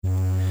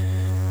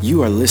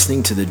You are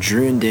listening to the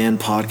Dru Dan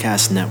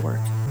Podcast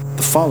Network.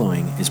 The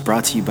following is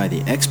brought to you by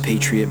the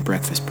Expatriate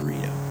Breakfast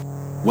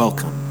Burrito.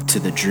 Welcome to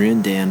the Dru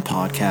Dan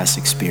Podcast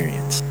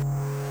Experience.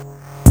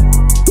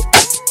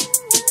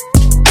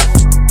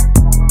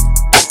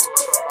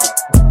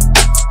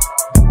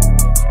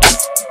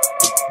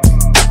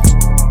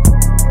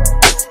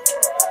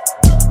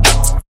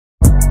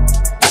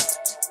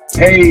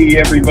 Hey,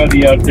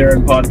 everybody out there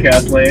in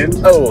podcast land.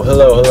 Oh,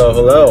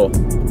 hello.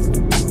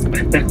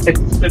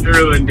 It's the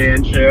Dru and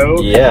Dan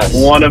show. Yes.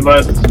 One of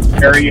us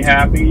very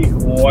happy,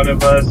 one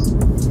of us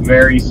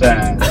very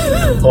sad.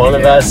 One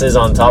of us is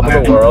on top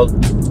of the world.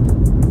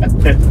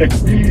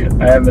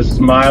 I have a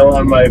smile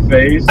on my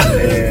face,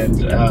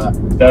 and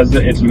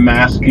it's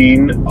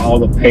masking all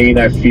the pain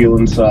I feel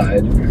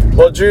inside.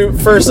 Well, Drew,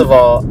 first of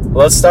all,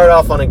 let's start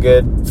off on a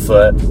good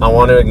foot. I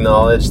want to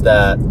acknowledge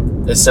that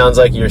it sounds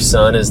like your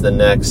son is the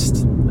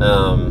next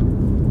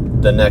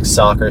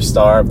soccer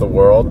star of the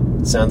world.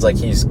 It sounds like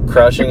he's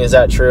crushing. Is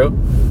that true?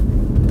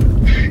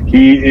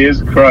 He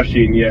is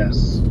crushing,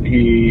 yes.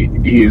 He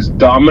is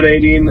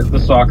dominating the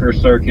soccer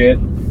circuit.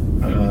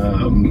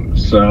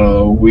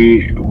 So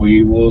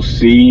we will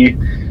see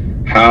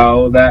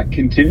how that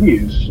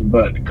continues.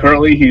 But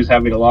currently he's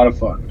having a lot of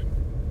fun.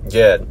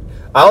 Good.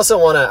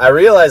 I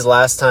realized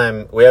last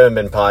time we haven't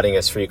been potting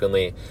as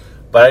frequently,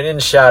 but I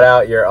didn't shout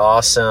out your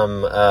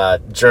awesome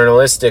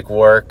journalistic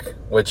work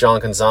with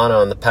John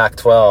Canzano on the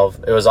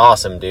Pac-12. It was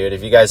awesome, dude.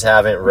 If you guys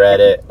haven't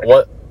read it,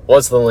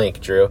 what's the link,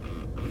 Drew?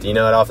 Do you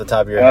know it off the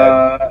top of your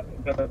head?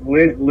 The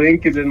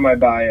link is in my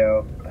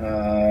bio.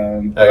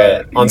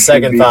 Okay, on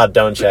second thought,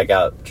 don't check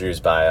out Drew's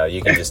bio.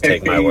 You can just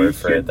take my word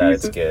for it that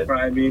it's good.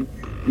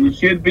 You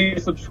should be a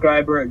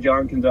subscriber at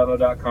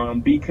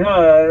johncanzano.com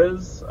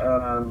because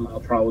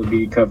I'll probably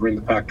be covering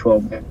the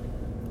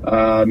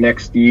Pac-12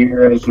 next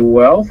year as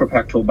well, for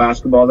Pac-12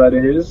 basketball, that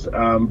is.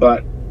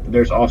 But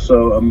there's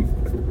also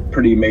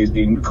pretty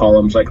amazing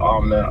columns like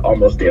on the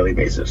almost daily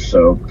basis.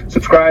 So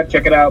subscribe,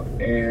 check it out,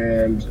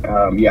 and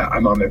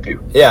I'm on there too.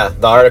 Yeah,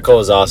 the article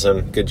is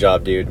awesome. Good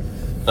job, dude.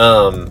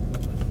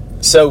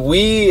 So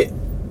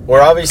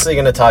we're obviously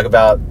going to talk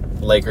about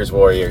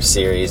Lakers-Warriors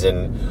series,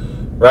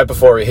 and right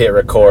before we hit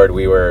record,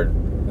 we were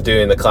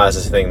doing the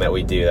classic thing that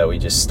we do, that we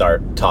just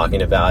start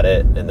talking about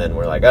it, and then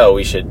we're like, oh,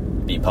 we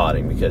should be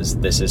potting because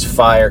this is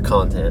fire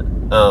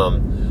content.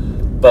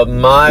 But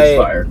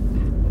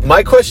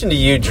my question to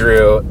you,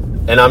 Drew,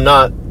 and I'm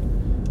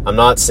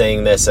not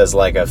saying this as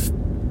like a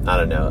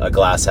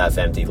glass half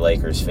empty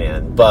Lakers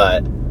fan,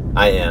 but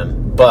I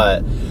am.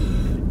 But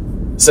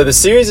so the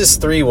series is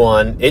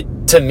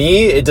 3-1. To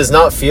me, it does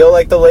not feel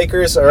like the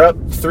Lakers are up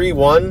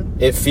 3-1.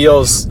 It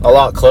feels a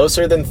lot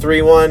closer than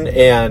 3-1.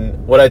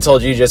 And what I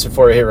told you just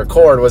before we hit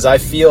record was I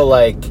feel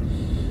like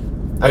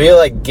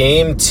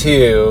game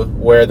 2,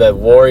 where the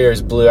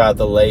Warriors blew out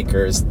the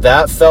Lakers,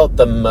 that felt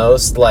the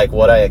most like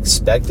what I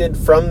expected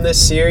from this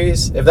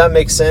series, if that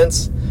makes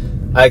sense.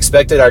 I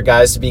expected our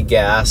guys to be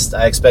gassed.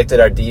 I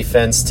expected our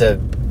defense to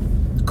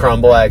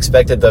crumble. I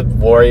expected the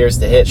Warriors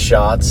to hit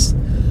shots.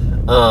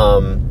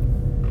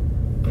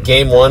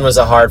 Game 1 was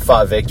a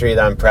hard-fought victory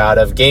that I'm proud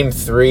of. Game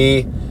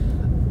 3,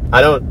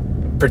 I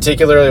don't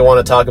particularly want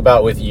to talk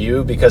about with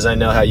you because I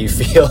know how you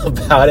feel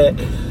about it.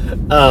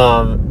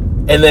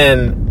 And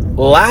then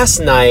last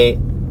night,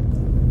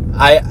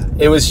 I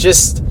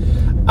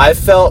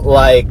felt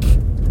like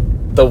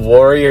the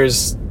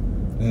Warriors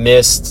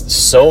missed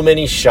so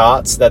many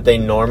shots that they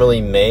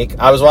normally make.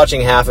 I was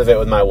watching half of it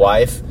with my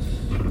wife,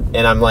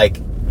 and I'm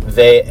like,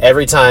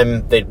 every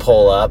time they'd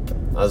pull up,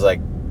 I was like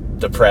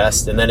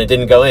depressed, and then it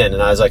didn't go in,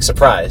 and I was like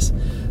surprised.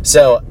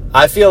 So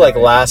I feel like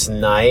last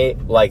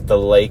night, like the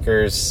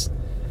Lakers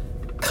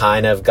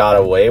kind of got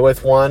away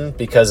with one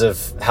because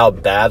of how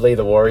badly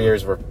the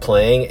Warriors were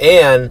playing,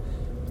 and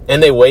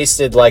they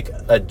wasted like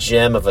a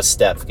gem of a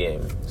Steph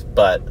game.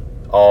 But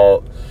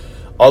I'll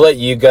let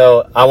you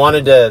go. I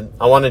wanted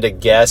to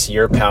guess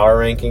your power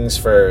rankings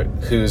for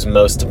who's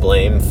most to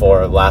blame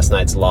for last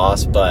night's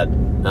loss, but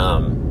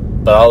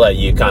I'll let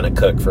you kind of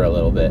cook for a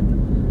little bit.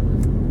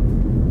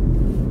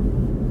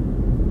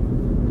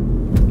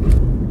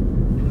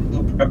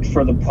 Prepped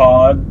for the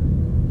pod.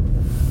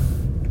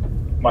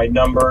 My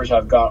numbers,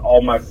 I've got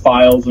all my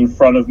files in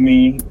front of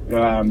me,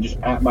 just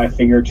at my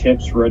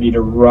fingertips, ready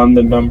to run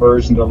the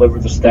numbers and deliver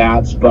the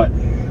stats, but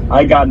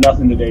I got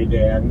nothing today,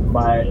 Dan.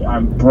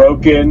 I'm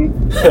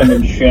broken. I'm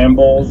in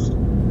shambles.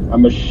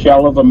 I'm a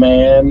shell of a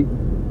man.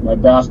 My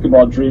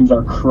basketball dreams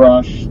are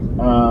crushed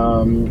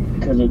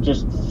because it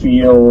just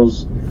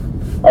feels...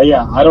 I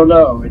don't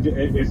know.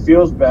 It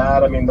feels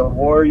bad. I mean, the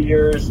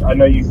Warriors, I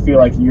know you feel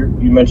like you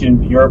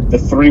mentioned the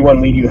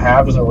 3-1 lead you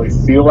have doesn't really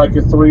feel like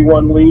a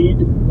 3-1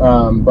 lead,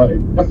 but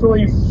it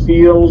definitely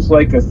feels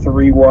like a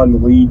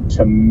 3-1 lead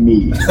to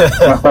me.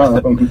 The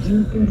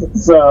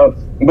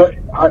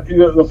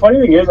funny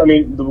thing is, I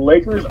mean, the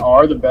Lakers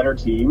are the better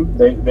team.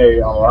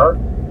 They are,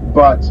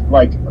 but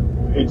like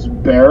it's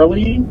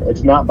barely.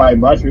 It's not by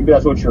much. Maybe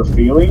that's what you're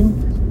feeling.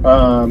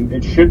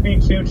 It should be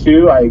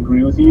 2-2. I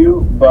agree with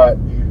you, but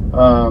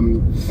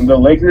The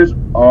Lakers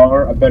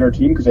are a better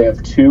team because they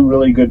have two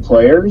really good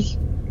players,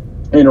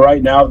 and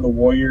right now the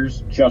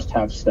Warriors just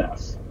have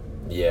Steph.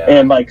 Yeah.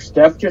 And like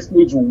Steph just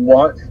needs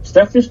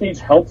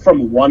help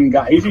from one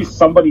guy. He needs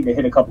somebody to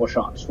hit a couple of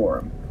shots for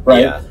him,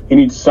 right? Yeah. He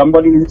needs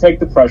somebody to take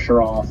the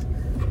pressure off.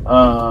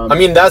 I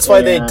mean, that's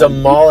why they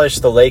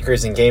demolished the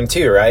Lakers in Game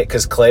 2, right?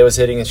 Because Klay was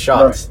hitting his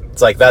shots. Right.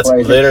 It's like that's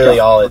literally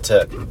all it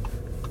took.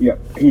 Yeah,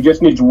 he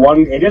just needs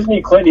one. He doesn't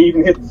need Klay to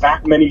even hit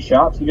that many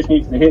shots. He just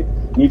needs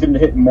him to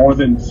hit more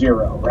than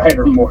 0, right,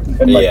 or more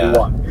than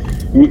one.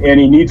 And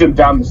he needs him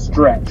down the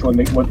stretch when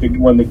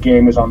the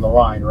game is on the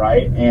line,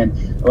 right?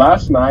 And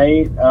last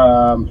night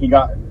he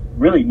got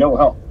really no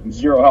help,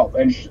 0 help,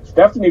 and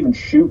Steph didn't even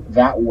shoot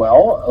that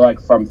well,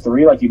 like from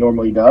 3, like he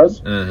normally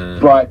does.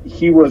 Mm-hmm. But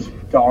he was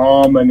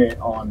dominant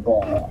on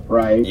ball,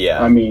 right?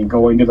 Yeah. I mean,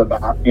 going to the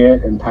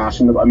basket and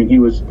passing the. I mean,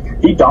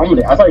 he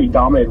dominated. I thought he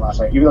dominated last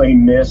night, even though he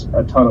missed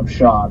a ton of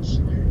shots.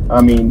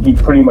 I mean, he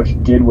pretty much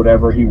did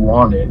whatever he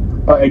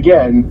wanted. But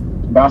again,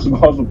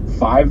 basketball's a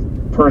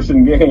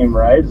 5-person game,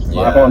 right? It's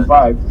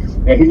 5-on-5.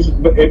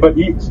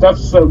 And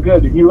Steph's so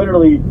good. He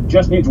literally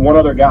just needs one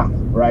other guy,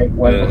 right?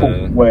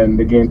 When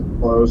the game's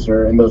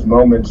closer in those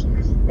moments.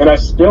 And I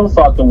still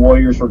thought the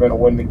Warriors were going to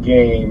win the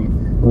game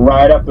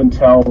right up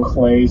until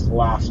Klay's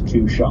last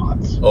 2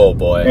 shots. Oh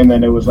boy! And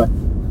then it was like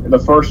the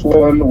first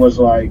one was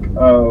like,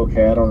 oh,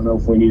 okay, I don't know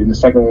if we need it. And the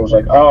second one was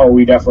like, oh,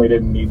 we definitely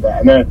didn't need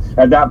that. And then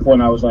at that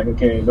point, I was like,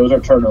 okay, those are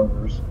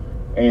turnovers.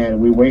 And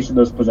we wasted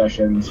those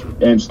possessions,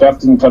 and Steph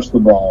didn't touch the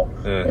ball,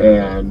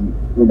 and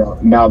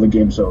now the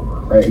game's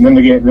over, right? And then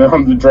the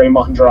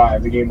Draymond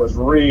drive, the game was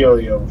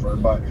really over.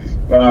 But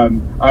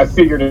I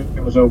figured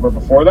it was over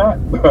before that,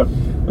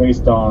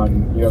 based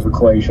on the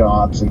Klay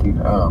shots and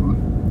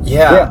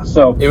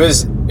So it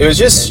was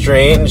just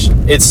strange.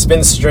 It's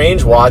been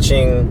strange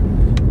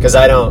watching because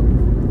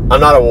I'm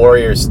not a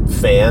Warriors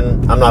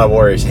fan. I'm not a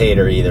Warriors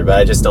hater either, but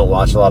I just don't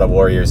watch a lot of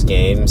Warriors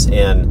games.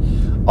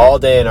 And all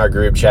day in our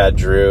group chat,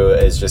 Drew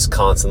is just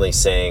constantly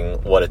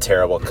saying what a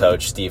terrible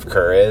coach Steve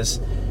Kerr is.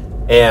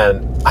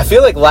 And I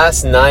feel like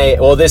last night,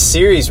 this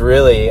series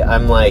really,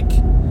 I'm like,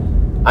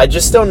 I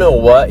just don't know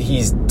what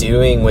he's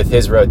doing with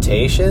his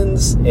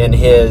rotations and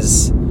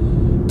his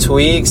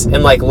tweaks.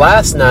 And like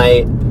last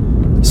night,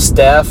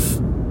 Steph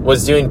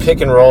was doing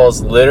pick and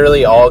rolls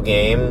literally all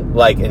game,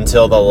 like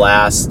until the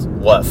last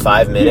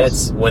 5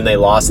 minutes when they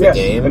lost the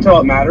game. Until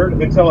it mattered.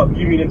 Until it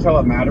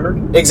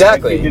mattered?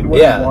 Exactly. Like he did what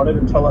he wanted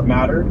until it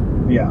mattered.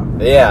 Yeah.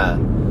 Yeah.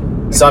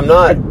 So I'm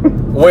not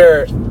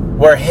where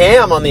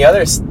Ham on the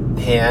other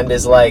hand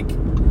is like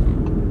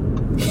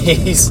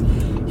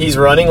he's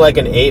running like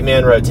an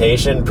 8-man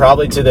rotation,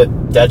 probably to the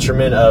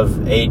detriment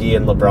of AD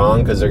and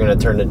LeBron because they're going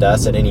to turn to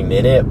dust at any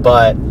minute,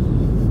 but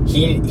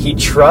he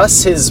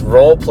trusts his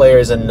role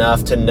players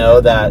enough to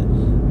know that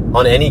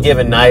on any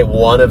given night,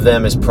 one of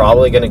them is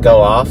probably going to go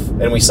off.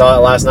 And we saw it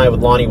last night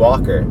with Lonnie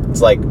Walker.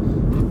 It's like,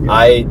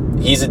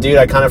 he's a dude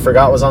I kind of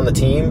forgot was on the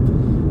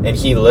team, and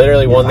he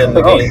literally won them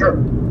the game. Sure.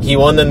 He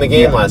won them the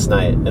game last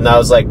night. And that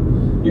was like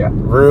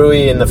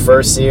Rui in the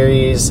first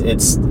series.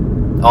 It's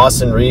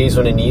Austin Reeves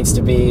when it needs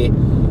to be.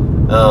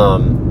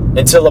 And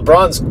to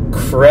LeBron's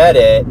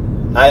credit,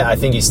 I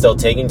think he's still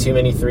taking too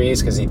many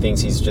threes because he thinks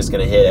he's just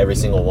going to hit every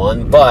single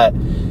one. But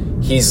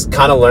he's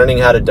kind of learning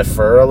how to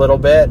defer a little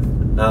bit.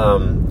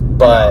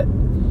 But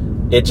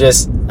it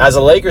just, as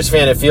a Lakers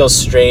fan, it feels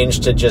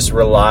strange to just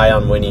rely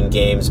on winning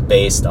games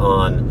based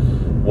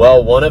on,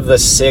 one of the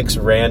 6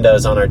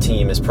 randos on our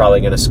team is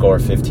probably going to score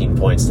 15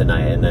 points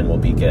tonight, and then we'll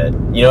be good.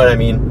 You know what I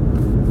mean?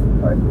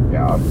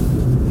 Yeah.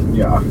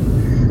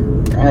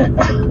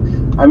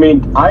 I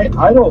mean, I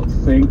don't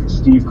think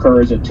Steve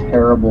Kerr is a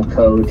terrible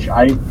coach.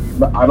 I'm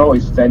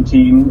always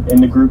venting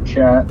in the group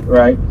chat,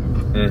 right?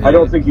 Mm-hmm. I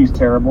don't think he's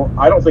terrible.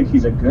 I don't think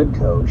he's a good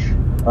coach.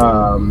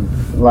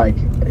 But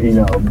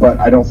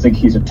I don't think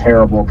he's a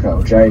terrible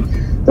coach.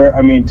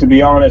 To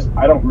be honest,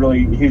 I don't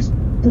really.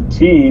 The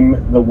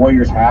team the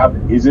Warriors have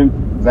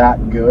isn't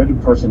that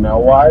good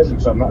personnel-wise,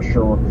 and so I'm not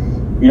sure.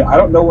 I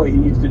don't know what he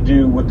needs to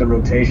do with the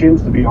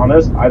rotations. To be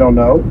honest, I don't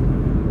know.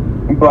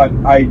 But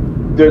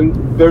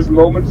there's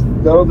moments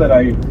though that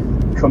I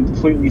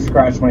completely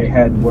scratch my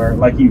head where,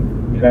 like, you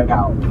get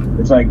out.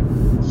 It's like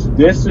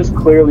this is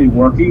clearly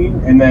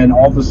working, and then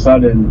all of a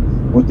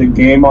sudden, with the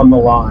game on the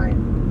line,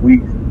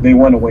 they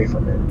went away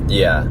from it.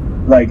 Yeah.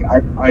 Like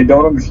I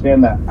don't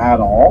understand that at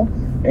all.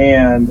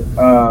 And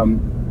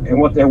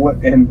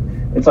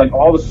it's like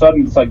all of a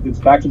sudden it's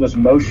back to this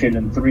motion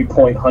and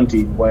 3-point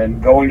hunting when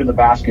going to the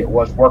basket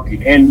was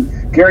working.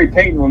 And Gary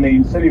Payton, when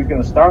they said he was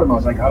going to start him, I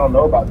was like, I don't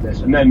know about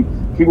this. And then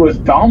he was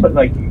dominant,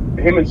 like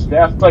him and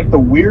Steph. It's like the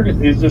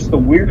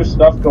weirdest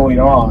stuff going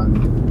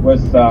on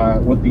with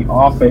the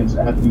offense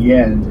at the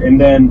end. And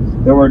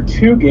then there were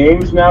 2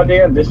 games now,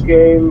 Dan. This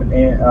game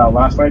and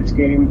last night's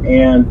game,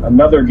 and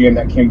another game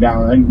that came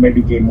down. I think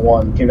maybe game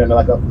 1 came down to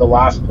like the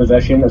last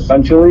possession.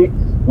 Essentially,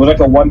 was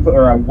like a 1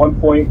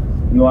 point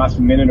in the last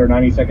minute or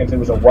 90 seconds. It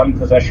was a 1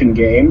 possession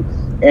game,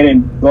 and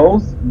in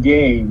both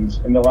games,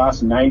 in the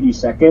last 90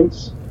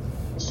 seconds,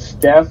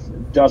 Steph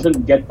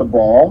doesn't get the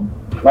ball,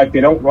 like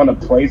they don't run a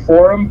play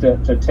for him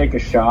to take a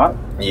shot.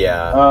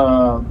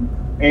 Yeah.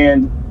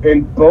 And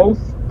in both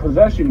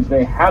possessions,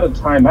 they had a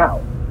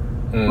timeout,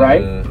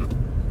 right?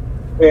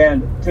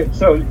 And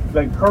so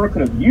like Kerr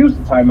could have used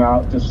the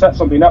timeout to set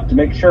something up to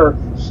make sure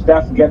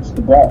Steph gets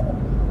the ball.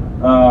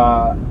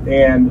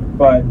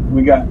 But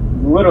we got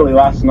literally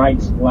last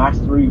night's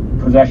last 3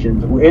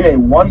 possessions in a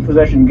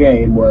 1-possession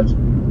game was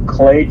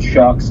Clay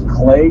chucks,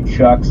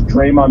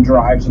 Draymond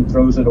drives and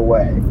throws it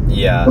away.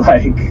 Yeah.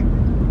 Like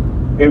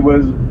it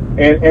was,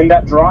 and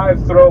that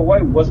drive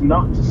throwaway was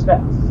not to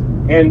Steph,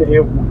 and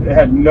it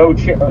had no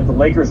chance. The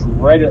Lakers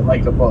read it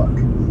like a book,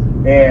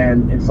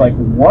 and it's like,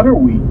 what are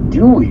we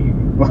doing?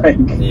 Like,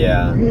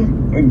 yeah,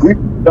 give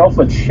yourself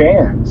a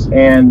chance.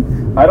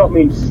 And I don't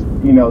mean,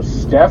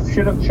 Steph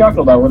should have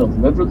chuckled. I would have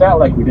lived with that,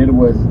 like we did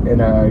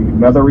in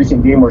another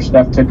recent game where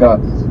Steph took a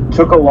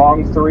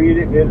long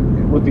 3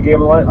 with the game on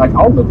the line. Like,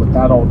 I'll live with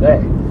that all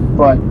day.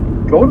 But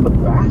go to the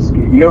basket,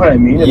 you know what I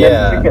mean? And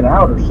then kick it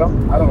out or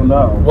something. I don't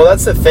know. Well,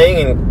 that's the thing.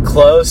 In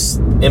close,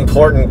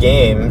 important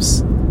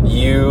games,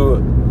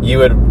 you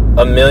would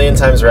a million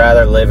times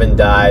rather live and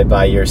die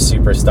by your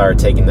superstar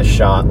taking the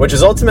shot, which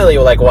is ultimately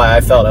like why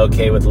I felt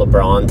okay with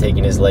LeBron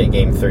taking his late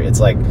game 3. It's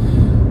like,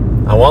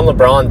 I want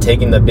LeBron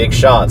taking the big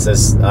shots,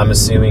 as I'm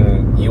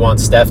assuming you want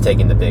Steph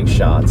taking the big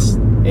shots.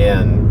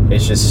 And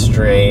it's just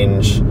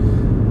strange.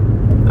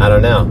 I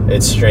don't know.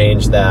 It's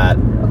strange that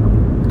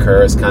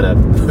Kerr is kind of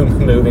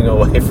moving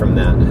away from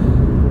that.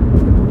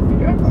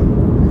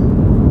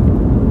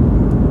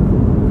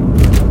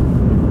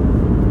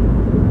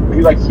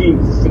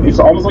 It's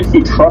almost like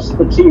he trusts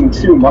the team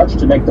too much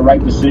to make the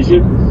right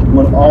decision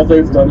when all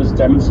they've done is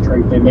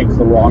demonstrate they make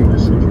the wrong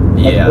decision.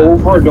 Yeah. Like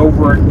over and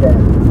over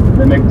again,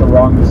 they make the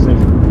wrong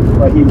decision.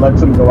 But he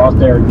lets them go out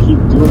there and keep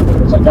doing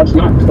it. It's like, that's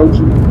not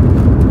coaching.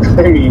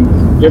 I mean,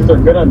 if they're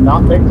going to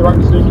not make the right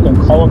decision, then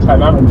call a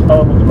timeout and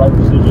tell them what the right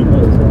decision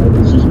is.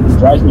 Right? It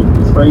drives me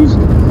crazy.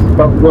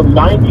 But with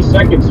 90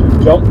 seconds, you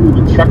don't need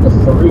to check a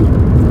 3.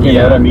 You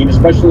know what I mean?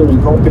 Especially when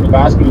going to the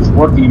basket is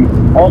working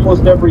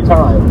almost every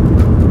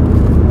time.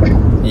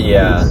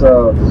 Yeah.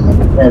 So,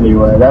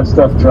 anyway, that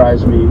stuff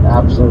drives me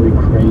absolutely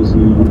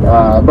crazy.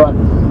 But,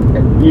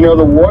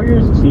 the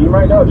Warriors team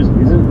right now just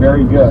isn't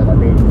very good. I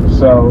mean,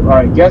 so, all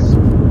right,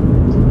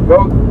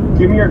 go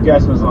give me your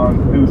guesses on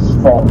whose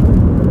fault.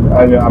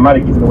 I might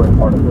have given away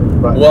part of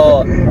it, but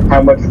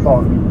how much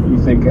fault you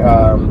think,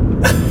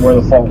 where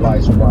the fault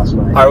lies from last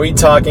night? Are we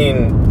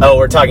talking,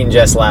 we're talking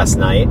just last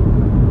night?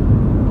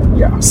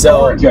 Yeah.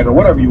 So, or in general,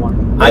 whatever you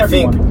want. I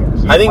think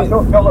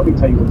don't let me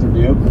tell you what to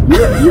do.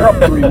 You're up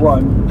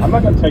 3-1. I'm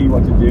not going to tell you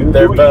what to do.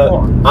 Do what you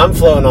want. I'm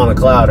floating on a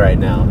cloud right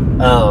now.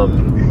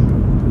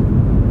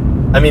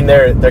 I mean,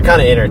 they're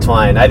kind of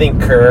intertwined. I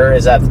think Kerr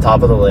is at the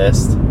top of the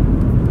list.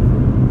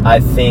 I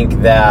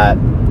think that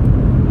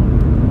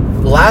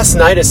last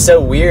night is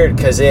so weird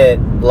because it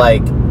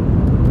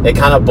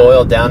kind of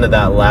boiled down to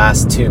that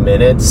last 2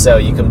 minutes. So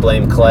you can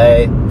blame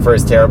Clay for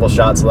his terrible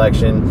shot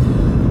selection.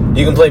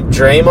 You can blame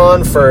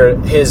Draymond for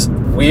his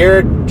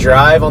weird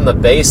drive on the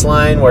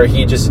baseline where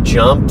he just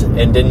jumped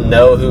and didn't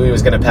know who he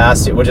was going to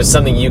pass to, which is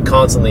something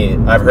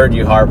I've heard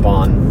you harp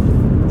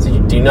on. So you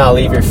do not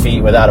leave your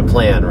feet without a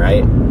plan,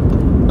 right?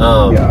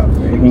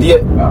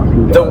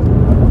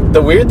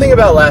 The weird thing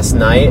about last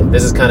night,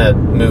 this is kind of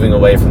moving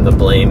away from the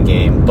blame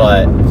game,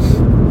 but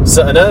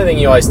so another thing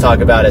you always talk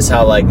about is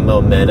how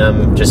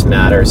momentum just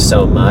matters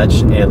so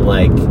much, and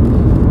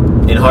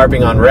in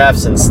harping on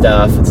refs and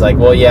stuff, it's like,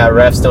 well, yeah,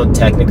 refs don't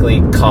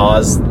technically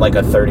cause a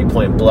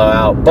 30-point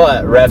blowout,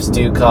 but refs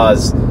do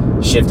cause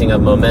shifting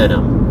of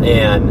momentum.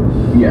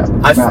 And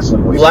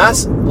massively.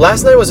 Last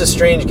night was a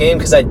strange game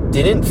because I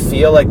didn't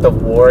feel like the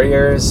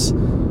Warriors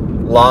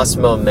lost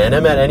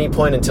momentum at any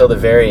point until the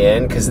very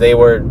end, because they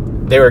were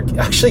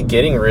actually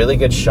getting really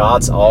good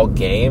shots all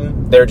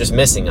game. They were just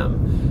missing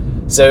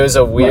them. So it was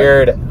a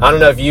weird. Right. I don't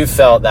know if you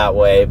felt that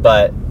way,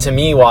 but to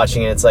me,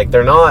 watching it, it's like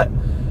they're not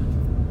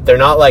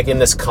in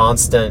this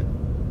constant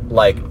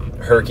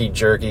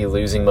herky-jerky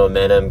losing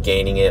momentum,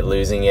 gaining it,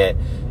 losing it.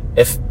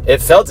 It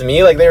felt to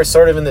me like they were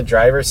sort of in the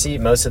driver's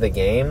seat most of the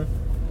game,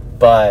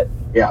 but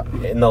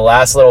in the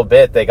last little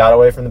bit, they got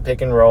away from the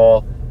pick and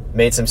roll,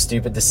 made some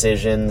stupid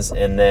decisions,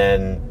 and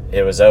then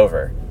it was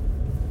over.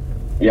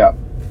 Yeah,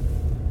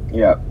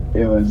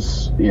 it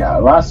was. Yeah,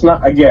 last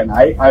night again.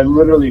 I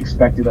literally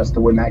expected us to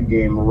win that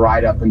game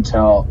right up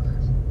until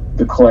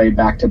the Clay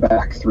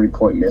back-to-back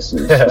 3-point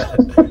misses.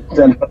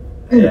 Then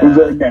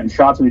again,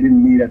 shots we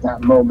didn't need at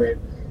that moment,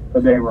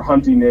 but they were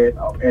hunting it,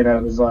 and I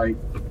was like,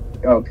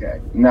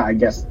 okay, now I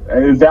guess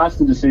if that's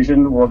the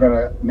decision we're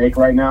gonna make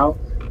right now,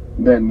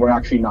 then we're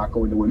actually not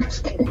going to win this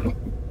game.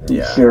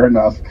 Yeah. Sure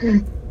enough,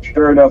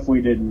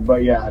 we didn't.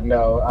 But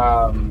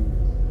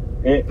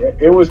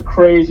it was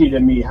crazy to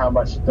me how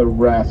much the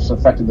refs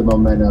affected the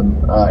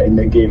momentum in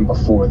the game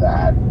before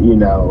that.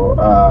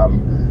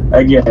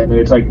 Again,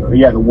 it's like,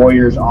 the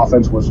Warriors'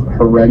 offense was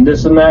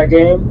horrendous in that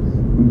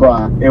game,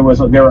 but they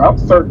were up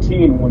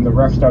 13 when the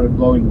ref started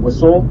blowing the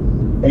whistle,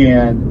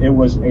 and it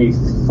was a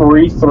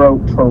free throw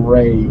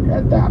parade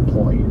at that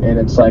point. And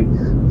it's like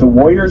the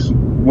Warriors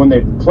when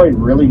they play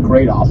really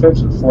great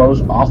offense, it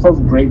flows off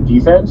of great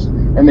defense,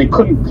 and they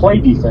couldn't play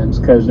defense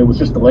because it was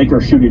just the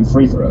Lakers shooting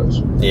free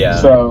throws. Yeah.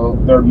 So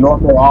their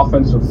normal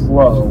offensive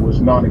flow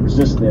was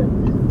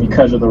non-existent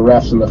because of the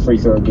refs in the free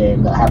throw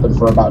game that happened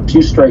for about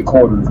 2 straight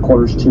quarters,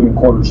 quarters 2 and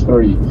quarters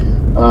 3.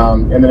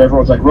 And then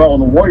everyone's like, well,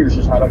 the Warriors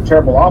just had a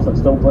terrible offense.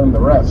 Don't blame the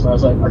refs. And I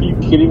was like, are you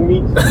kidding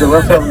me? The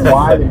refs are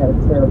why they had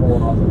a terrible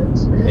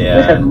offense. Yeah.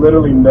 They had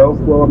literally no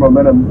flow of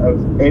momentum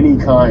of any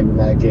kind in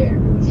that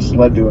game. It just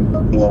led to a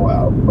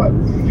blowout. But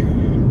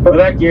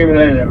that game,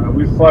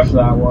 we flushed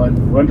that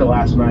one. Went to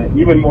last night.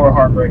 Even more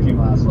heartbreaking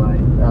last night.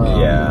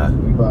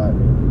 But,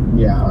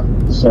 yeah.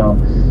 So,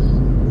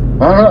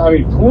 I don't know. I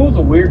mean, Poole's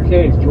a weird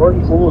case.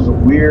 Jordan Poole is a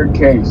weird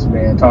case,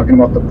 man. Talking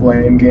about the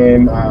play-in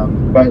game.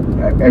 But,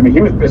 I mean, he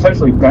was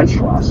essentially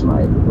benched last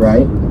night,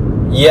 right?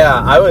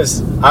 Yeah, I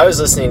was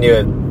listening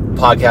to a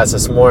podcast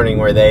this morning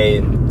where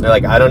they're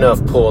like, I don't know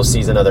if Poole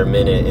sees another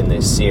minute in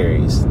this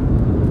series.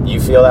 You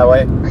feel that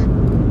way?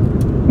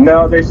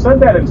 No, they said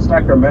that in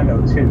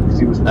Sacramento, too, because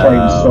he was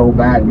playing so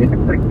bad. And he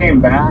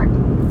came back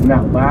in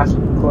that last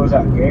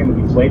closeout game,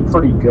 and he played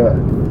pretty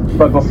good.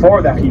 But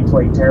before that, he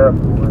played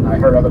terrible, and I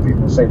heard other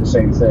people say the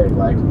same thing.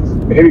 Like,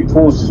 maybe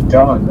Poole's just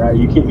done, right?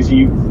 You can't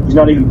see he's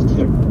not even.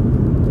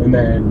 And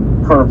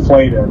then Kerr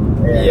played him,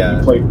 and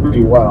he played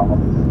pretty well.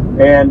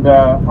 And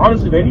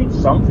honestly, they need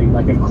something.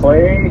 Like, if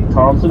Klay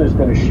Thompson is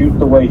going to shoot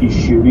the way he's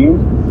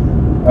shooting,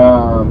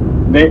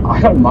 I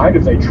don't mind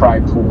if they try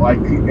Poole. Like,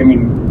 I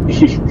mean,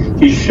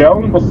 he's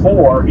shown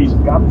before he's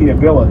got the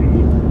ability.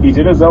 He's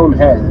in his own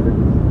head.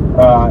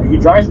 He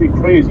drives me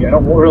crazy. I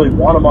don't really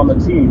want him on the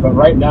team, but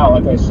right now,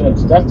 like I said,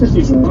 Steph just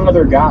needs one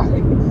other guy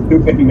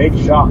who can make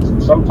shots,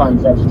 and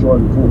sometimes that's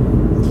Jordan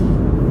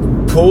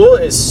Poole. Poole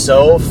is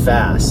so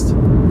fast.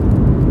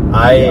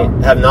 I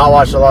have not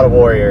watched a lot of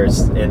Warriors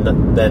and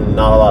then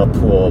not a lot of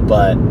Poole,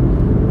 but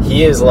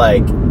he's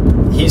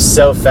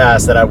so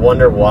fast that I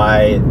wonder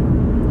why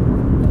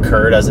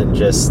Kerr doesn't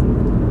just,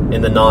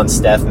 in the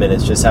non-Steph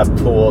minutes, just have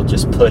Poole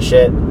just push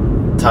it,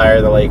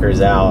 tire the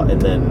Lakers out,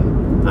 and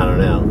then, I don't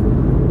know.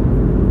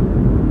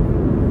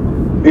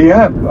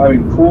 Yeah, I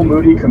mean, Poole,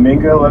 Moody,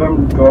 Kuminga, let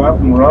them go out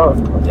and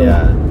run.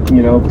 Yeah.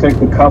 You know, take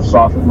the cuffs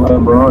off and let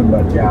them run.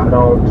 But, yeah,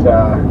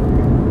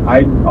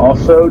 I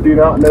also do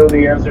not know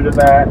the answer to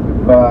that,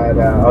 but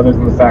other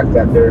than the fact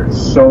that they're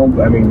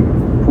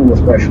Poole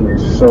especially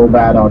is so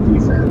bad on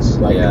defense.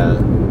 Like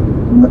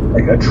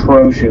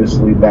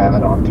atrociously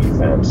bad on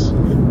defense.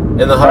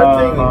 And the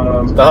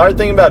hard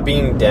thing about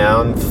being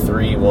down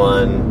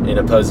 3-1 in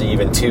opposed to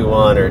even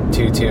 2-1 or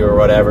 2-2 or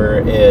whatever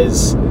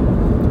is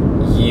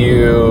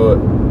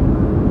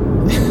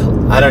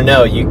I don't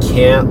know, you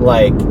can't,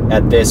 like,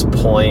 at this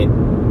point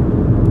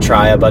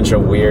try a bunch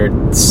of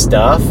weird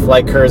stuff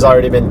like Kerr's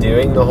already been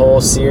doing the whole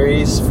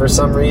series for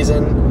some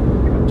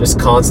reason, just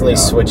constantly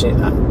switching.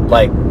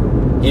 Like,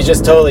 he's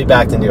just totally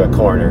backed into a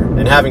corner.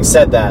 And having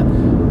said that,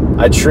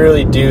 I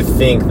truly do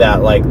think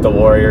that, like, the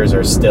Warriors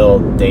are still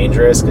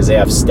dangerous because they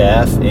have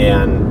Steph,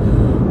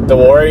 and the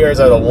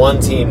Warriors are the one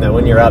team that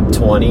when you're up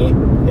 20,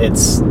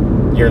 it's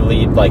your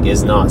lead, like,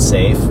 is not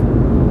safe.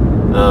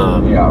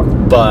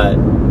 But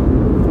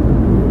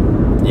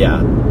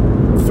yeah,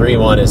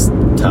 3-1 is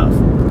tough.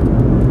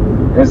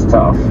 It's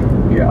tough.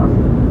 Yeah.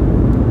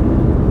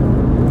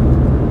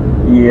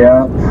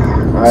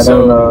 I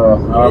don't know.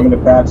 I'm in a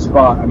bad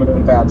spot.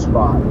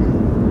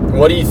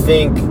 What do you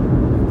think?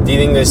 Do you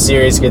think this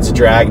series gets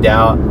dragged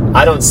out?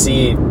 I don't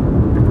see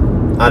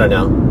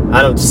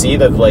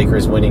the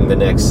Lakers winning the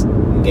next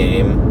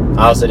game.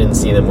 I also didn't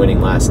see them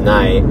winning last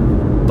night.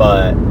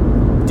 But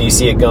do you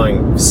see it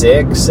going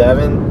 6,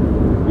 7?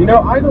 You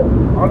know, I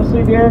don't,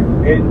 honestly,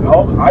 Dan,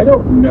 I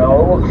don't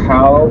know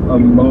how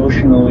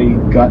emotionally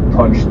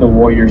gut-punched the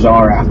Warriors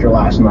are after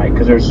last night,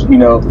 because there's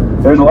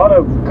a lot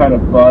of kind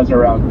of buzz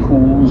around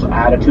Poole's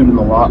attitude in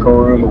the locker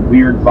room, a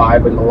weird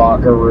vibe in the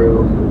locker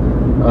room.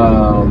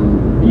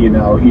 He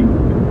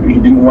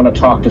didn't want to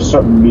talk to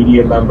certain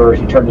media members.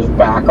 He turned his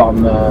back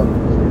on them.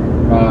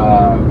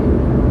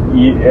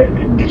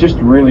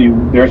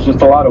 There's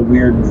just a lot of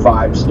weird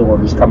vibe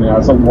stories coming out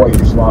of the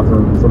Warriors locker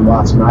room from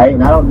last night,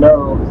 and I don't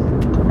know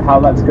how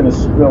that's going to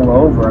spill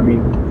over. I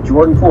mean,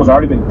 Jordan Poole has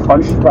already been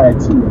punched by a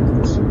teammate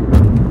this year.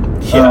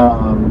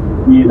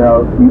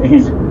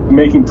 He's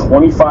making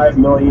 $25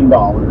 million.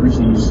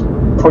 He's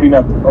putting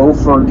up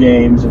 0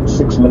 games in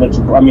 6 minutes.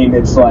 I mean,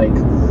 it's like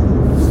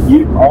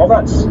all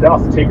that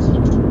stuff takes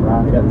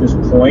right at this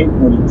point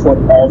when you put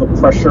all the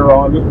pressure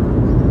on it.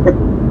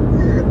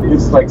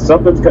 It's like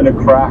something's going to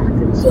crack,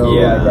 and so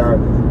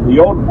the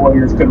old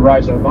Warriors could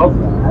rise above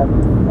that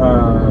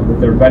with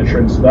their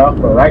veteran stuff,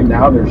 but right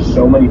now there's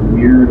so many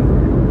weird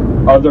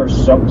other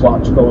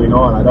subplots going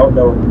on. I don't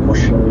know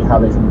emotionally how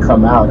they can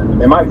come out. I mean,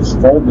 they might just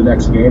fold the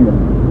next game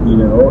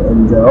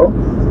and go.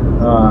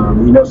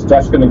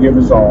 Steph's going to give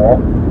his all,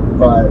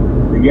 but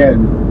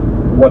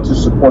again, what's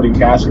his supporting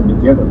cast going to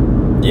give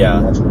him? Yeah,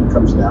 and that's what it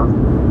comes down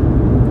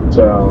to.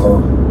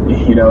 So,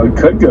 it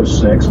could go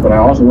 6, but I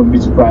also wouldn't be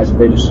surprised if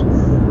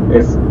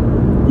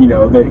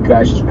the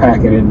guys just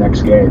pack it in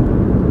next game.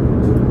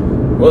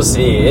 We'll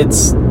see.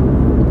 It's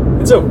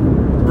a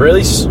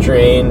really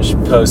strange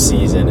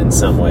postseason in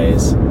some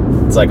ways.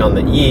 It's like on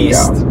the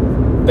East,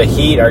 the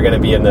Heat are going to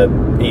be in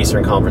the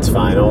Eastern Conference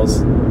Finals,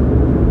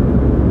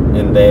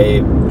 and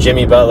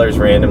Jimmy Butler's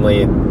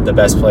randomly the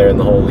best player in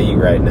the whole league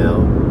right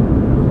now.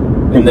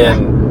 And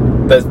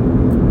then the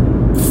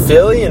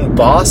Philly and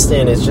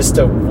Boston is just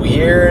a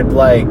weird,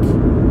 like,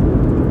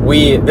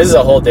 this is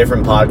a whole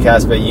different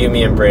podcast, but you,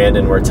 me, and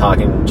Brandon were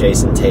talking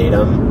Jason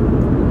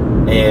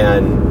Tatum,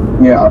 and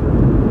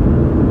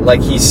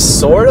like, he's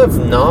sort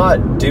of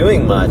not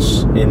doing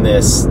much in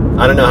this.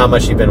 I don't know how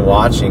much you've been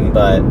watching,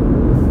 but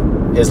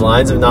his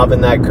lines have not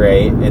been that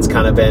great. It's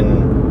kind of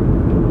been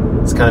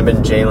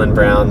Jaylen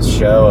Brown's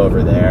show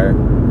over there.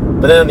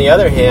 But then on the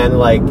other hand,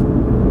 like,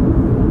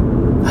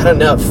 I don't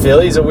know,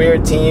 Philly's a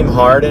weird team.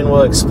 Harden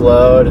will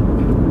explode.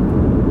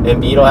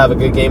 Embiid will have a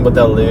good game, but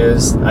they'll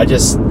lose. I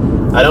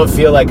don't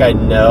feel like I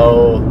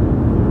know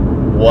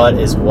what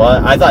is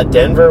what. I thought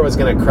Denver was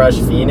going to crush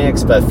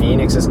Phoenix, but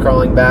Phoenix is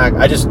crawling back.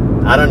 I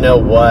don't know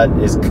what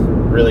is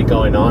really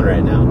going on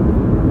right now.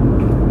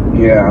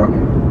 Yeah.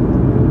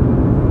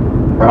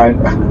 I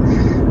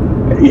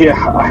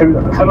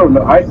don't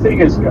know. I do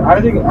think it's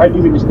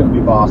going to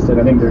be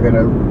Boston. I think they're going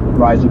to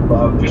rise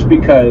above just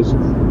because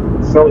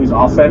Philly's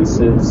offense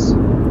is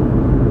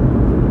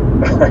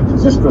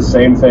just the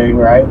same thing,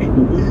 right?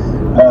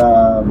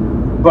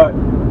 But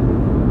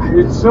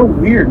it's so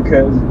weird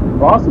because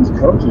Boston's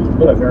coach has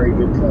been a very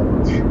good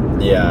coach.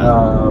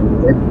 Yeah.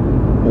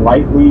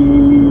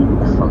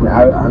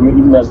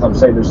 Even as I'm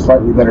saying, there's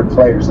slightly better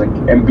players. Like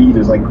Embiid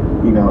is like,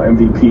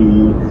 MVP,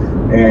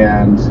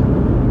 and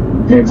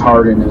James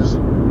Harden is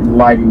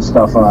lighting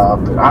stuff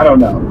up. I don't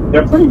know.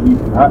 They're pretty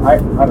even.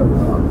 I don't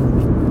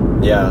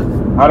know. Yeah.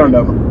 I don't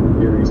know.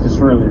 It's just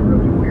really,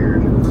 really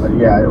weird. But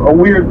yeah, a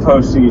weird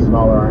postseason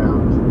all around.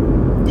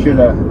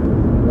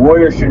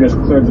 Warriors should just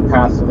clear the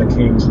path to the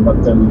Kings and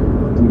let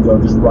them go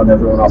just run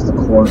everyone off the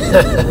court.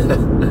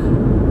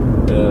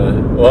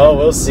 Well,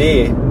 we'll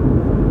see.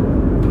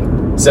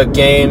 So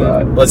game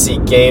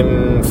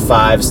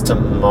 5's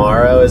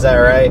tomorrow, is that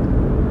right?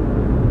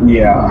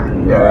 Yeah.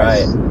 All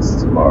right. It's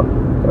tomorrow.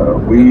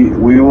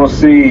 We will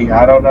see.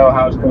 I don't know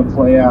how it's going to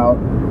play out.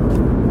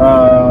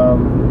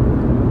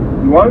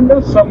 You want to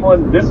know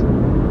someone? This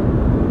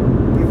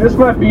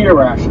might be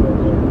irrational.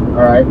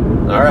 All right.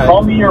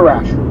 Call me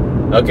irrational.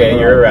 Okay,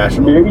 you're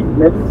irrational. Maybe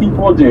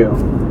people do.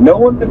 No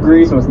one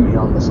agrees with me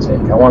on this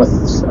take. I want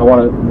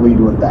to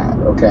lead with that.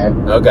 Okay.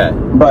 Okay.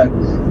 But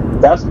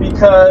that's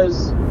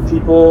because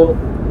people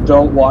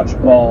don't watch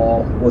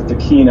ball with the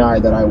keen eye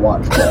that I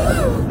watch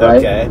ball.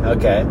 Right?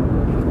 Okay.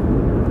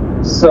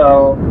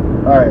 So,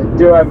 all right.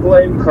 Do I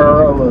blame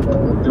Kerr a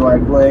little? Do I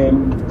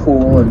blame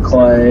Poole and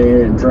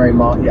Clay and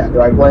Draymond? Yeah. Do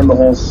I blame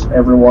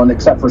everyone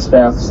except for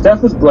Steph?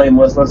 Steph is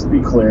blameless. Let's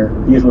be clear.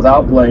 He is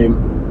without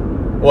blame.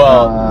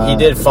 Well, he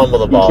did fumble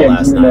the ball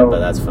last night, but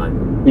that's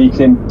fine. He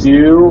can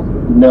do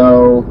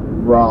no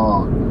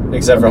wrong.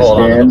 Except for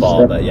holding on to the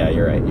ball, but yeah,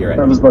 you're right.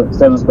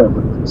 Steph is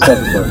blameless.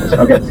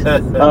 Okay.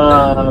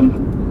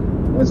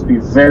 Let's be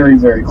very,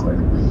 very clear.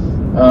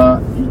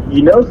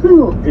 You know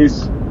who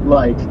is,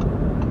 like,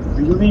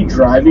 really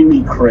driving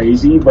me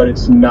crazy, but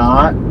it's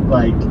not,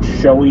 like,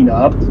 showing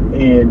up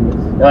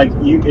in, like,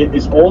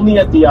 it's only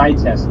at the eye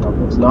test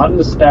level. It's not in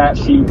the stat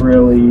sheet,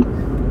 really.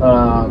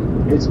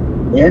 It's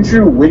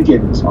Andrew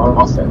Wiggins on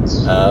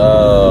offense.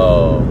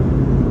 Oh.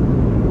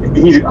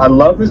 I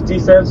love his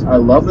defense. I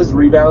love his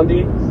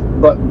rebounding.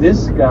 But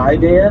this guy,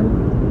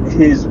 Dan,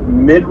 his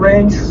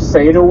mid-range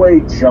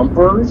fadeaway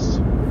jumpers,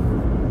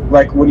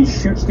 like when he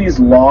shoots these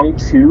long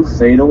two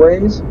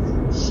fadeaways,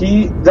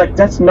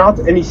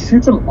 and he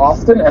shoots them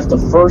often as the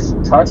first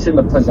touch in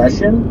the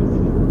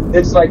possession.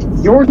 It's like,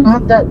 you're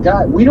not that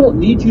guy. We don't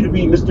need you to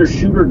be Mr.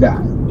 Shooter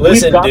guy.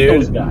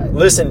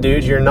 Listen,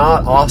 dude, you're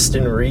not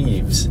Austin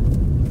Reeves.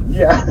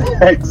 Yeah,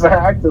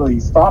 exactly.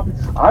 Stop.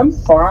 I'm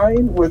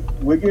fine with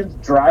Wiggins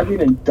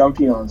driving and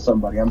dunking on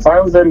somebody. I'm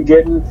fine with them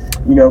getting,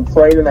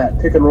 playing in that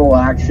pick and roll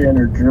action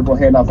or dribble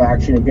handoff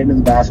action and getting to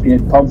the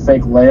basket, pump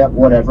fake layup,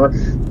 whatever.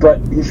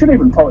 But he shouldn't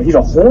even pump. He's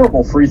a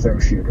horrible free throw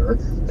shooter.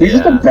 He's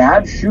just a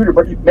bad shooter,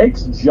 but he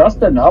makes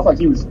just enough. Like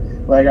he was,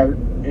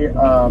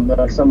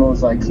 someone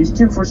was like, he's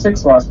 2 for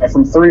 6 last night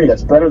from 3.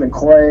 That's better than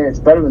Clay. It's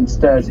better than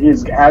Steph.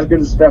 He's as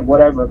good as Steph,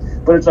 whatever.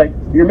 But it's like,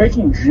 you're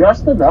making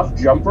just enough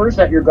jumpers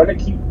that you're going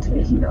to keep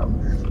taking them.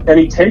 And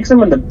he takes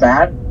them at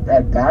bad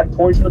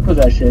points in the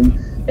possession,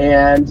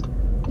 and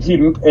they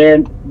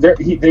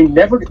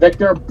never, like,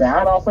 they're a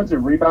bad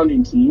offensive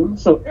rebounding team,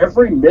 so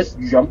every missed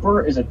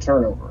jumper is a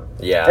turnover.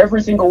 Yeah.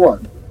 Every single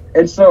one.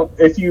 And so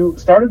if you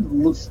started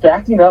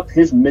stacking up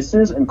his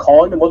misses and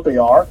calling them what they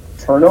are,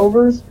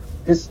 turnovers,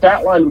 his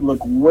stat line would look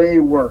way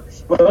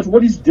worse. But that's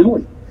what he's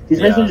doing.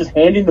 He's basically just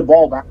handing the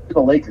ball back to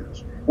the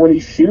Lakers. When he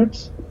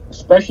shoots,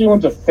 especially when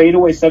it's a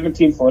fadeaway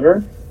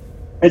 17-footer,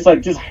 it's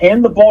like, just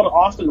hand the ball to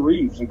Austin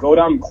Reeves and go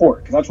down the court,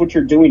 because that's what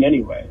you're doing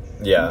anyway.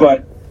 Yeah.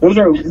 But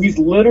he's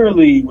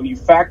literally, when you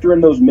factor in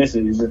those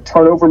misses, he's a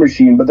turnover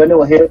machine, but then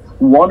he'll hit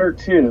 1 or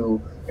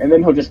 2, and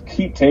then he'll just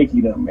keep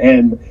taking them.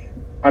 And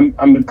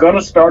I'm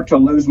gonna start to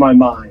lose my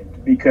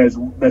mind, because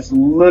that's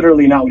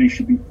literally not what he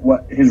should be,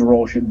 what his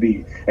role should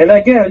be. And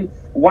again,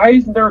 why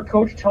isn't there a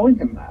coach telling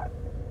him that?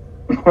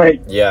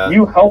 Like,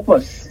 you help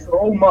us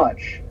so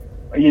much,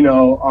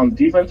 on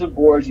defensive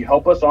boards. You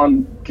help us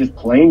on just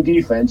playing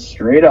defense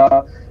straight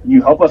up.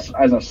 You help us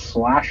as a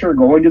slasher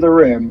going to the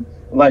rim.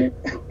 Like,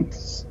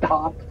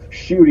 stop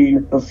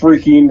shooting the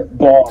freaking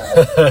ball.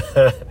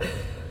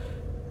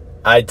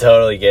 I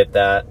totally get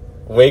that.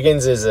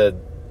 Wiggins is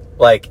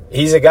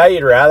he's a guy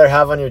you'd rather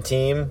have on your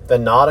team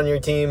than not on your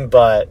team,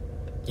 but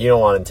you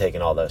don't want him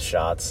taking all those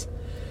shots.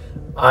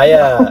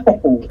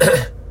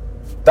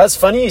 That's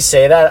funny you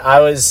say that. I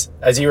was,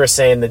 as you were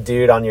saying, the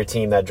dude on your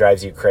team that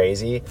drives you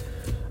crazy.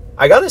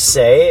 I gotta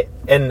say,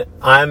 and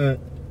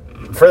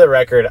for the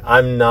record,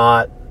 I'm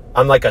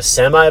like a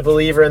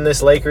semi-believer in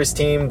this Lakers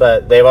team,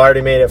 but they've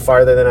already made it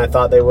farther than I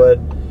thought they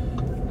would.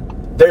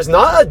 There's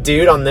not a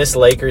dude on this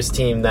Lakers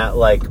team that,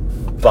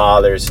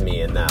 bothers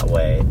me in that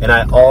way. And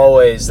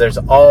there's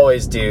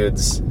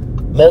always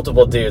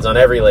multiple dudes on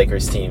every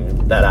Lakers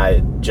team that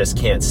I just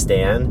can't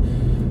stand.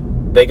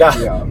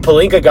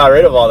 Pelinka got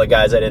rid of all the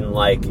guys I didn't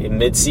like in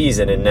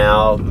mid-season, and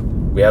now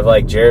we have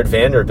Jared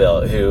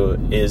Vanderbilt, who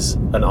is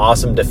an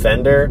awesome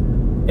defender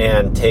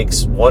and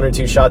takes 1 or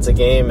 2 shots a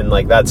game, and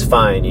that's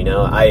fine,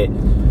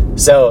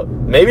 So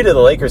maybe to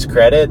the Lakers'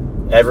 credit,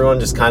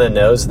 everyone just kind of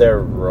knows their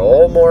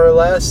role more or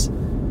less,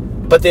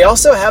 but they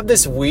also have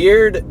this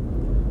weird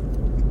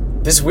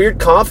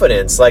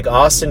confidence. Like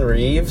Austin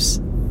Reeves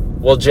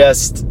will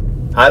just,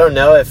 I don't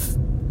know if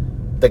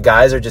the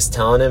guys are just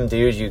telling him,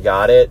 dude, you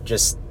got it,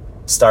 just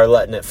start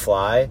letting it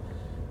fly.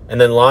 And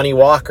then Lonnie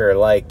Walker,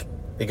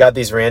 they got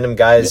these random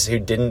guys who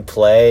didn't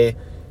play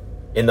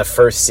in the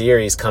first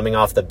series coming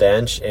off the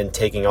bench and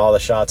taking all the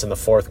shots in the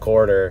fourth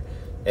quarter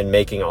and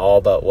making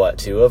all but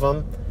 2 of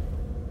them.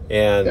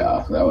 And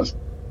that was.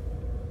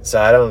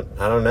 So I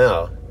don't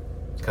know.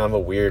 It's kind of a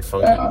weird,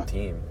 funky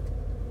team.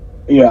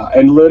 Yeah,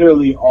 and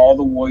literally all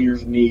the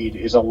Warriors need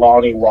is a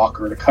Lonnie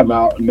Walker to come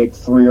out and make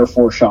 3 or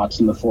 4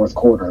 shots in the fourth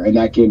quarter, and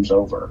that game's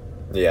over.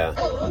 Yeah.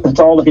 That's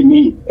all they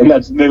need, and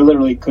they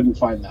literally couldn't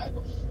find that.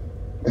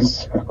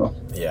 So,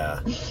 yeah.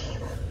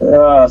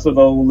 So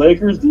the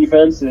Lakers'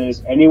 defense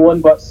is anyone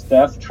but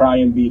Steph try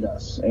and beat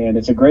us, and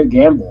it's a great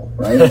gamble,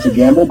 right? It's a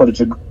gamble, but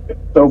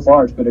so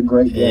far it's been a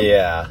great gamble.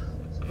 Yeah.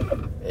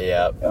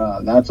 Yeah.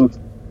 That's what.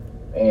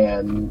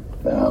 And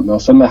they'll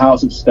send the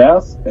house at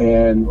Steph,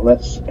 and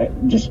let's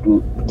just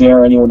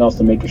dare anyone else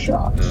to make a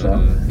shot. So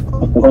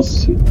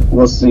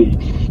we'll see.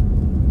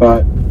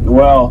 But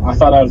I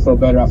thought I would feel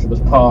better after this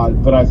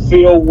pod, but I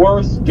feel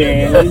worse,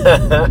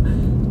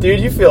 Dan. Dude,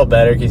 you feel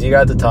better because you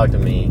got to talk to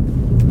me.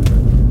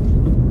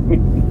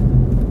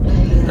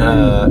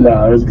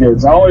 No, it was good.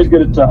 It's always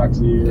good to talk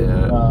to you.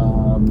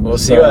 Yeah. We'll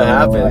see what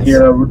happens.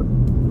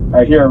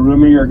 I hear a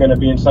rumor you're going to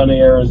be in sunny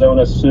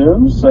Arizona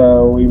soon,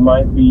 so we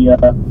might be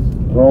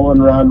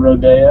rolling around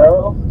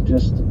Rodeo,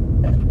 just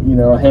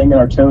hanging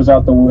our toes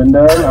out the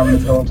window, having a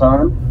good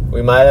time.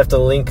 We might have to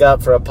link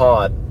up for a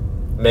pod.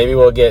 Maybe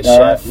we'll get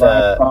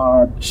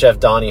Chef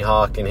Donnie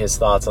Hawk and his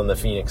thoughts on the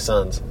Phoenix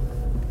Suns.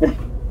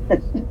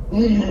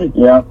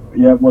 Yep,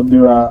 we'll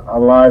do a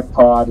live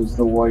pod as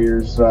the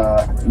Warriors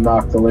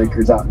knock the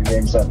Lakers out in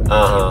Game 7. Yeah.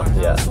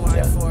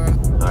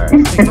 All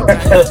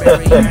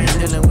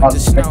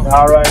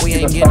right. We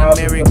ain't getting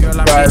married,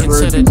 girl. I'm getting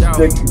to the dog.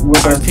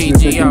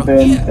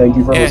 RPG, thank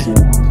you for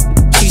listening.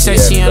 She said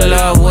she in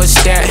love,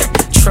 what's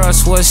that?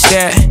 Trust, what's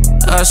that?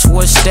 Us,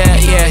 what's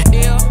that? Yeah.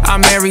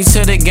 I'm married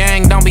to the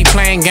gang, don't be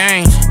playing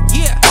games.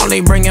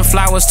 Only bringing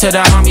flowers to the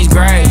homie's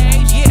grave.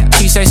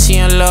 She said she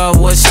in love,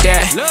 what's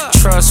that?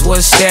 Trust,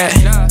 what's that?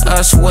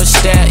 Us,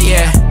 what's that?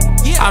 Yeah.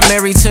 I'm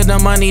married to the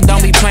money,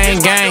 don't be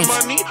playing games.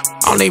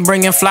 Only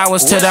bringing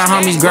flowers to the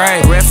homie's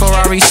grave. Red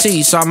Ferrari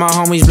seats, all my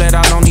homies bled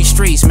out on these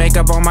streets.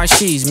 Makeup on my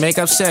sheets,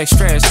 makeup sex,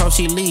 stress. Hope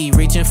she leave,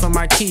 reaching for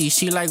my keys.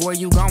 She like, where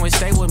you going?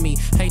 Stay with me.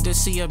 Hate to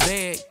see her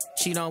beg,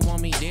 she don't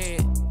want me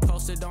dead.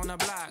 Posted on the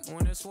block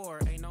when it's war,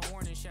 ain't no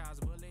warning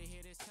shots.